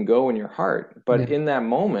you can go in your heart. But in that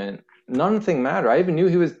moment, nothing mattered. I even knew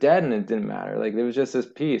he was dead and it didn't matter. Like, there was just this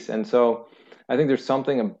peace. And so I think there's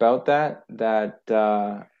something about that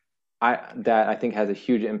I think has a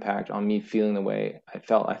huge impact on me feeling the way I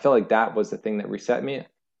felt. I felt like that was the thing that reset me,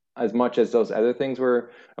 as much as those other things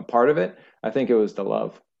were a part of it. I think it was the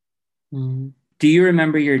love. Mm-hmm. Do you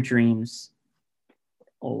remember your dreams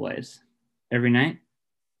always, every night?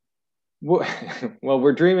 Well,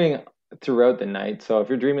 we're dreaming throughout the night. So if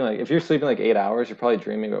you're sleeping like 8 hours, you're probably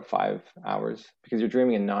dreaming about 5 hours, because you're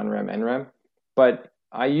dreaming in non-REM and REM. But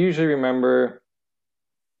I usually remember,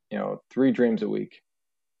 3 dreams a week.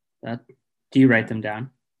 Do you write them down?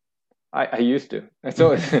 I used to.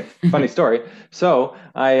 So funny story. So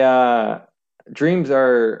dreams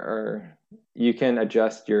are you can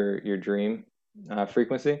adjust your dream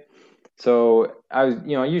frequency. So I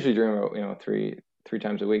usually dream about three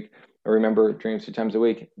times a week. I remember dreams 2 times a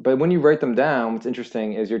week. But when you write them down, what's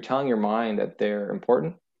interesting is you're telling your mind that they're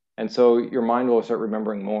important, and so your mind will start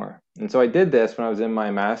remembering more. And so I did this when I was in my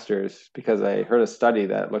master's, because I heard a study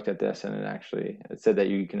that looked at this, and it said that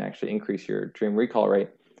you can actually increase your dream recall rate.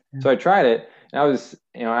 So I tried it, and I was,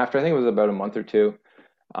 after I think it was about a month or two,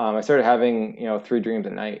 I started having, 3 dreams a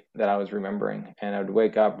night that I was remembering, and I would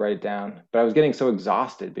wake up, write it down. But I was getting so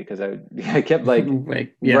exhausted because I kept like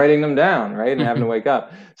writing them down, right, and having to wake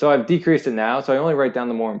up. So I've decreased it now. So I only write down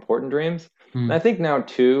the more important dreams. And I think now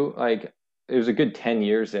too, like, it was a good 10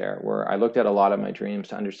 years there where I looked at a lot of my dreams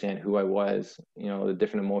to understand who I was, the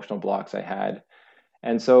different emotional blocks I had.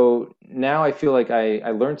 And so now I feel like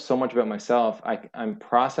I learned so much about myself. I'm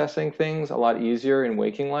processing things a lot easier in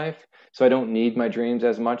waking life. So I don't need my dreams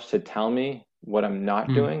as much to tell me what I'm not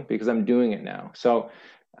doing, because I'm doing it now. So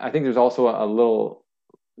I think there's also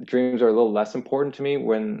dreams are a little less important to me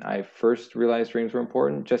when I first realized dreams were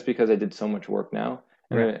important, just because I did so much work now.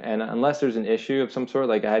 Right. And unless there's an issue of some sort,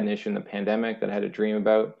 like I had an issue in the pandemic that I had a dream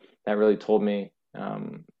about that really told me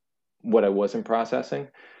what I wasn't processing,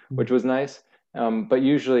 which was nice. But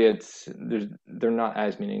usually they're not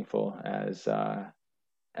as meaningful as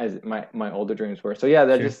my older dreams were. So yeah,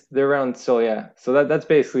 Sure. they're around. So yeah, so that's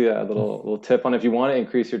basically a little tip on if you want to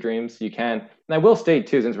increase your dreams, you can. And I will state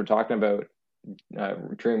too, since we're talking about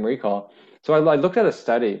dream recall. So I looked at a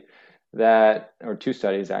study or two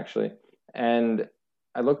studies actually, and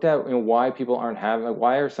I looked at why people aren't having, like,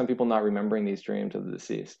 why are some people not remembering these dreams of the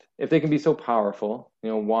deceased? If they can be so powerful,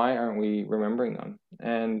 why aren't we remembering them?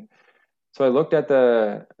 And so I looked at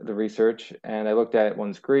the research, and I looked at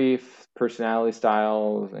one's grief, personality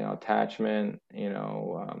styles, attachment,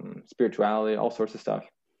 spirituality, all sorts of stuff.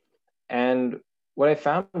 And what I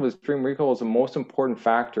found was dream recall was the most important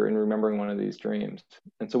factor in remembering one of these dreams.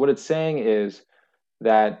 And so what it's saying is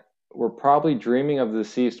that we're probably dreaming of the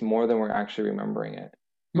deceased more than we're actually remembering it,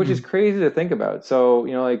 which is Mm-hmm. crazy to think about. So,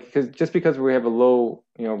 like, because we have a low,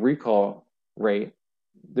 recall rate,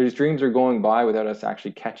 these dreams are going by without us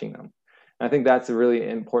actually catching them. And I think that's a really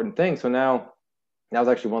important thing. So now that was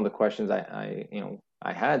actually one of the questions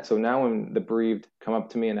I had. So now when the bereaved come up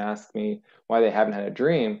to me and ask me why they haven't had a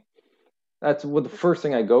dream, that's what the first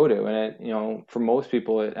thing I go to. And for most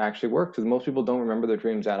people, it actually works because most people don't remember their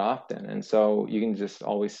dreams that often. And so you can just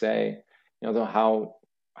always say, how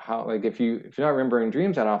like if you're not remembering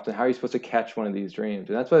dreams that often, how are you supposed to catch one of these dreams?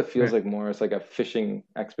 And that's what it feels Right. like more. It's like a fishing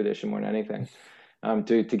expedition more than anything,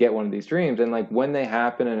 to get one of these dreams. And like when they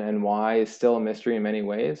happen and why is still a mystery in many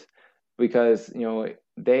ways, because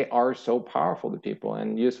they are so powerful to people,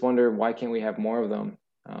 and you just wonder why can't we have more of them,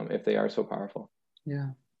 if they are so powerful. Yeah.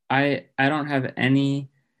 I don't have any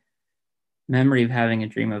memory of having a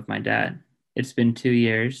dream of my dad. It's been 2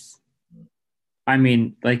 years.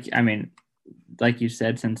 Like you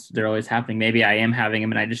said, since they're always happening, maybe I am having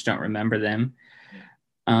them and I just don't remember them.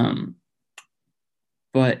 Um,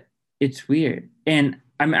 but it's weird. And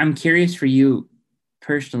I'm curious for you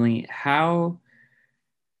personally,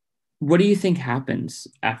 what do you think happens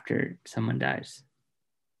after someone dies?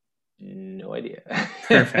 No idea.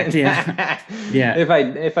 Perfect. Yeah. Yeah. If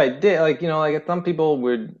I did, like some people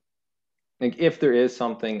would, like, if there is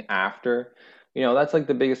something after, that's like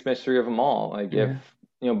the biggest mystery of them all. Like if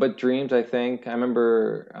Yeah. but dreams, I think I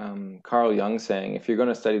remember Carl Jung saying if you're going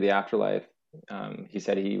to study the afterlife, he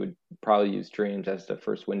said he would probably use dreams as the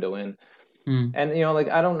first window in. Mm. And like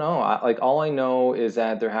I don't know, like all I know is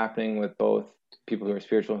that they're happening with both people who are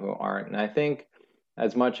spiritual and who aren't. And I think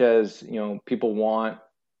as much as people want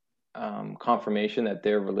confirmation that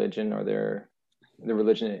their religion or the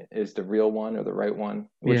religion is the real one or the right one,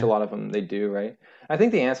 which a Yeah. lot of them they do, right? I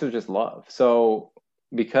think the answer is just love. So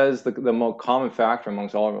because the most common factor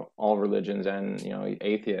amongst all religions and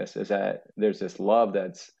atheists is that there's this love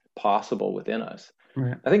that's possible within us.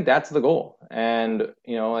 Right. I think that's the goal, and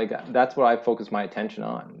like that's what I focus my attention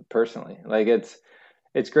on personally. Like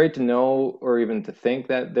it's great to know or even to think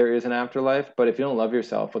that there is an afterlife, but if you don't love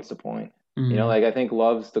yourself, what's the point? Mm. Like I think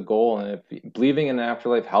love's the goal, and if believing in an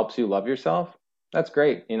afterlife helps you love yourself, that's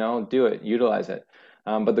great. Do it, utilize it.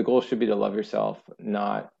 But the goal should be to love yourself,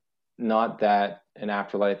 not that an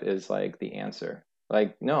afterlife is like the answer.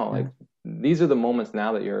 Like no, Yeah. like these are the moments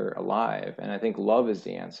now that you're alive, and I think love is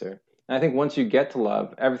the answer. And I think once you get to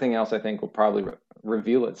love, everything else I think will probably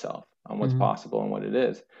reveal itself on what's Mm. possible and what it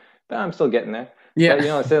is. But I'm still getting there. But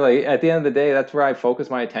Yeah. I say like at the end of the day, that's where I focus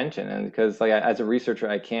my attention, and because like as a researcher,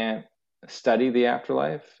 I can't study the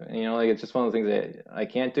afterlife. Like it's just one of the things that I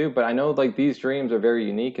can't do. But I know like these dreams are very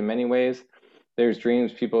unique in many ways. There's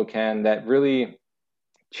dreams people can that really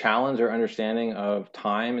challenge our understanding of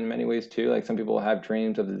time in many ways too. Like some people have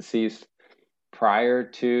dreams of the deceased prior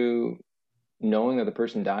to knowing that the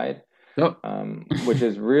person died, Oh. which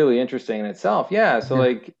is really interesting in itself. Yeah. So Yeah.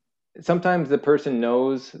 like sometimes the person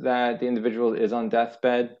knows that the individual is on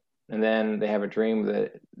deathbed, and then they have a dream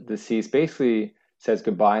that the deceased basically says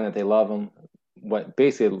goodbye and that they love them. What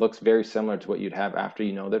basically it looks very similar to what you'd have after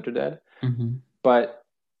you know that they're dead. Hmm. But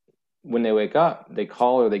when they wake up, they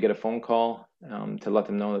call or they get a phone call, to let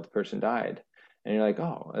them know that the person died. And you're like,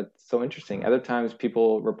 oh, that's so interesting. Other times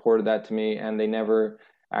people reported that to me and they never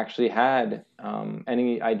actually had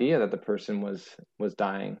any idea that the person was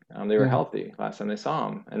dying. They were Yeah. healthy last time they saw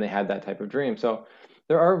him, and they had that type of dream. So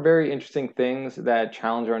there are very interesting things that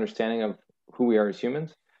challenge our understanding of who we are as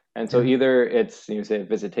humans. And so Yeah. either it's, say, a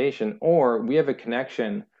visitation, or we have a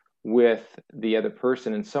connection with the other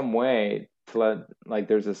person in some way, to let, like,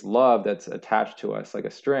 there's this love that's attached to us like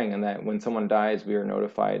a string, and that when someone dies we are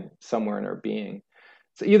notified somewhere in our being.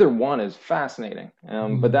 So either one is fascinating, but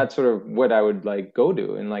Mm. that's sort of what I would like go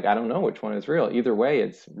to, and like I don't know which one is real. Either way,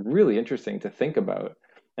 it's really interesting to think about,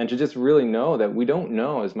 and to just really know that we don't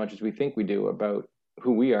know as much as we think we do about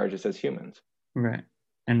who we are just as humans. Right.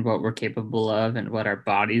 And what we're capable of and what our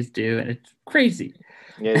bodies do. And it's crazy.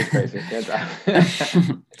 Yeah, it's crazy.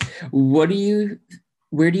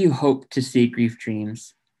 Where do you hope to see Grief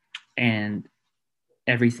Dreams and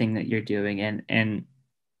everything that you're doing in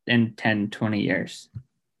 10, 20 years?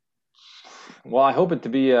 Well, I hope it to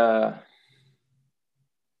be a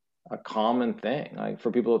common thing, like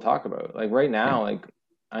for people to talk about. Like right now, like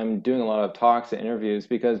I'm doing a lot of talks and interviews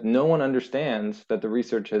because no one understands that the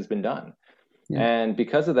research has been done. Yeah. And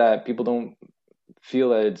because of that, people don't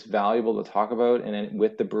feel that it's valuable to talk about and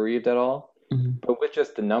with the bereaved at all. Mm-hmm. But with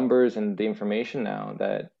just the numbers and the information now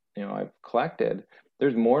that I've collected,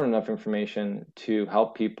 there's more than enough information to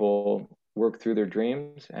help people work through their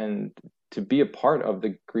dreams and to be a part of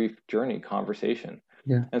the grief journey conversation.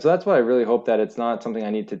 Yeah. And so that's why I really hope that it's not something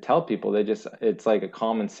I need to tell people. It's like a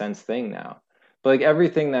common sense thing now. But like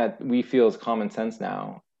everything that we feel is common sense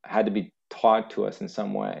now had to be taught to us in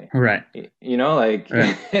some way. Right.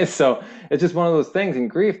 Right. So it's just one of those things in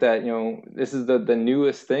grief that, this is the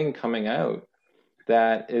newest thing coming out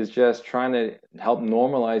that is just trying to help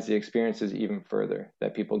normalize the experiences even further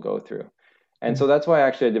that people go through. And so that's why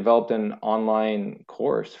actually I developed an online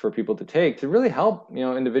course for people to take to really help,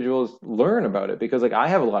 individuals learn about it, because like I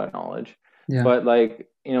have a lot of knowledge, but like,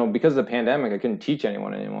 because of the pandemic, I couldn't teach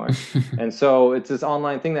anyone anymore. And so it's this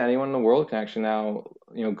online thing that anyone in the world can actually now,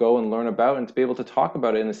 go and learn about and to be able to talk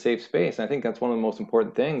about it in a safe space. And I think that's one of the most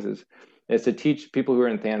important things is to teach people who are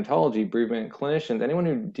in thanatology, bereavement clinicians, anyone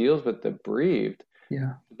who deals with the bereaved,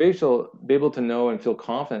 to be able to know and feel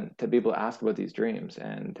confident to be able to ask about these dreams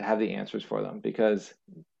and to have the answers for them. Because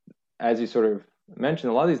as you sort of mentioned,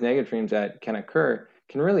 a lot of these negative dreams that can occur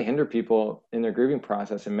can really hinder people in their grieving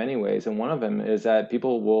process in many ways. And one of them is that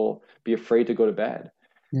people will be afraid to go to bed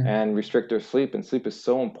and restrict their sleep. And sleep is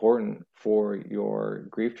so important for your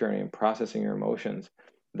grief journey and processing your emotions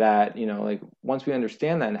that, like once we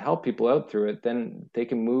understand that and help people out through it, then they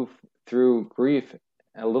can move through grief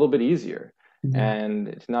a little bit easier.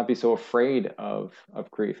 And to not be so afraid of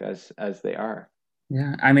grief as they are.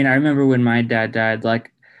 Yeah. I mean, I remember when my dad died,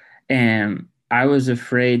 like, and I was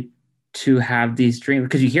afraid to have these dreams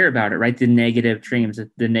because you hear about it, right? The negative dreams,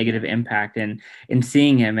 the negative impact and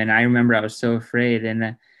seeing him. And I remember I was so afraid.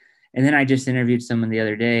 And then I just interviewed someone the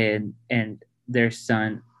other day and their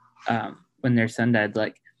son, when their son died,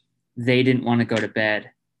 like they didn't want to go to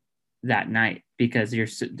bed that night because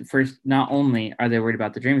first, not only are they worried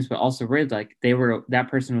about the dreams, but also worried like that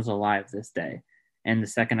person was alive this day. And the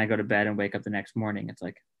second I go to bed and wake up the next morning, it's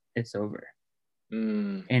like, it's over.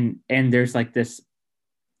 And there's like there's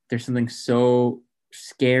something so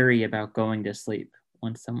scary about going to sleep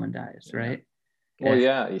when someone dies, right? Well,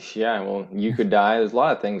 yeah. Well, you could die. There's a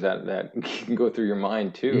lot of things that can go through your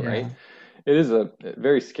mind too, right? It is a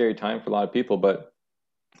very scary time for a lot of people, but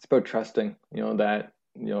it's about trusting, that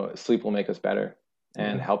sleep will make us better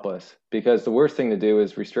and help us. Because the worst thing to do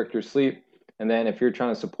is restrict your sleep, and then if you're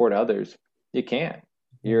trying to support others, you can't.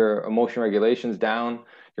 Your emotion regulation's down,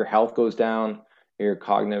 your health goes down, your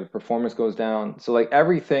cognitive performance goes down. So like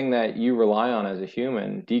everything that you rely on as a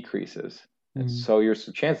human decreases. And so your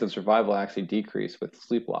chance of survival actually decrease with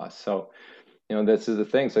sleep loss. So, this is the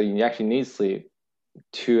thing. So you actually need sleep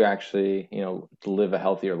to actually, to live a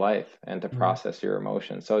healthier life and to process your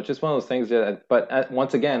emotions. So it's just one of those things but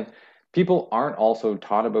once again, people aren't also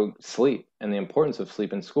taught about sleep and the importance of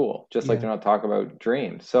sleep in school, just like they're not talking about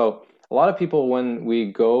dreams. So a lot of people, when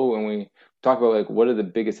we go and we talk about like what are the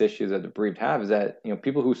biggest issues that the bereaved have, is that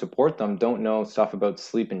people who support them don't know stuff about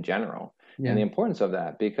sleep in general and the importance of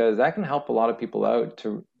that, because that can help a lot of people out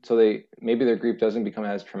so maybe their grief doesn't become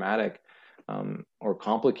as traumatic or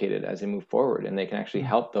complicated as they move forward, and they can actually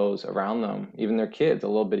help those around them, even their kids, a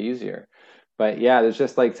little bit easier. But yeah, there's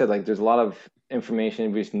just like I said, like there's a lot of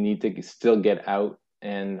information we just need to still get out,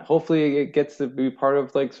 and hopefully it gets to be part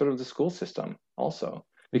of like sort of the school system also.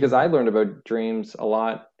 Because I learned about dreams a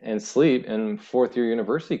lot and sleep in fourth year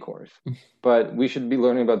university course, but we should be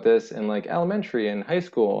learning about this in like elementary and high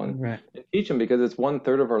school and teach them, because it's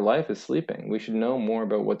 1/3 of our life is sleeping. We should know more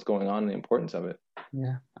about what's going on and the importance of it.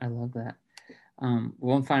 Yeah, I love that.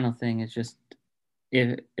 One final thing is just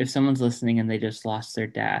if someone's listening and they just lost their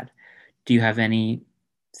dad, do you have anything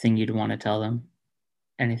you'd want to tell them?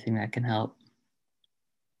 Anything that can help?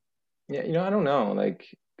 Yeah, I don't know,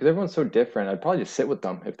 like, because everyone's so different. I'd probably just sit with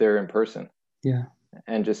them if they're in person. Yeah.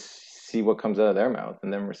 And just see what comes out of their mouth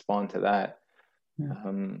and then respond to that. Yeah.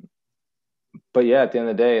 But yeah, at the end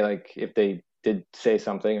of the day, like if they did say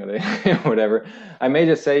something or they whatever, I may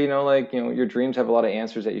just say, your dreams have a lot of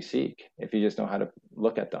answers that you seek if you just know how to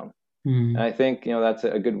look at them. And I think, that's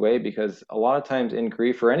a good way, because a lot of times in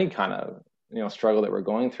grief or any kind of struggle that we're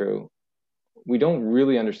going through, we don't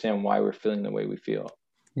really understand why we're feeling the way we feel.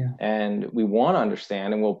 Yeah. And we want to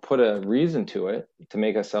understand, and we'll put a reason to it to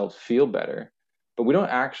make ourselves feel better, but we don't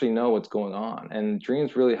actually know what's going on. And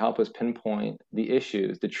dreams really help us pinpoint the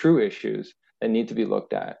issues, the true issues that need to be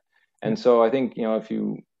looked at. And so I think, if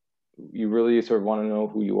you really sort of want to know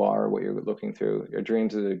who you are, what you're looking through, your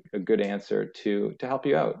dreams is a good answer to help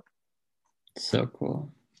you out. So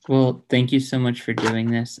cool. Well, thank you so much for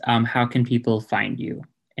doing this. How can people find you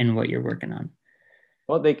and what you're working on?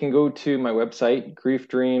 Well, they can go to my website,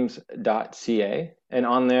 griefdreams.ca. And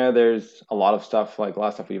on there, there's a lot of stuff, like a lot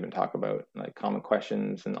of stuff we even talk about, like common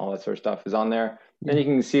questions and all that sort of stuff is on there. Then you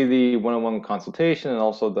can see the one-on-one consultation and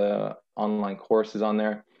also the online courses on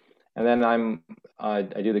there. And then I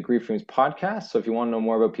do the Grief Dreams podcast. So if you want to know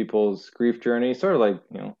more about people's grief journey, sort of like,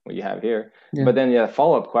 what you have here, but then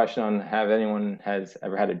follow-up question on have anyone has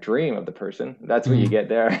ever had a dream of the person. That's what you get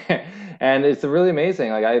there. And it's really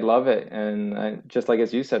amazing. Like, I love it. And just like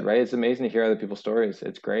as you said, right, it's amazing to hear other people's stories.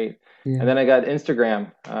 It's great. And then I got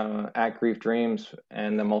Instagram at Grief Dreams,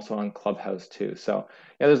 and I'm also on Clubhouse too. So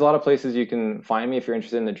there's a lot of places you can find me if you're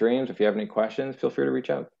interested in the dreams. If you have any questions, feel free to reach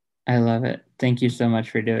out. I love it. Thank you so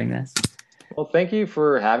much for doing this. Well, thank you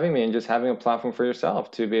for having me and just having a platform for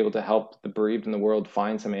yourself to be able to help the bereaved in the world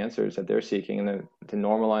find some answers that they're seeking, and to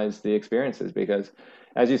normalize the experiences. Because,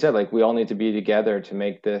 as you said, like, we all need to be together to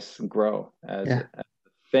make this grow as a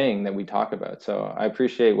thing that we talk about. So I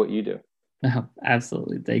appreciate what you do. Oh,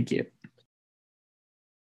 absolutely. Thank you.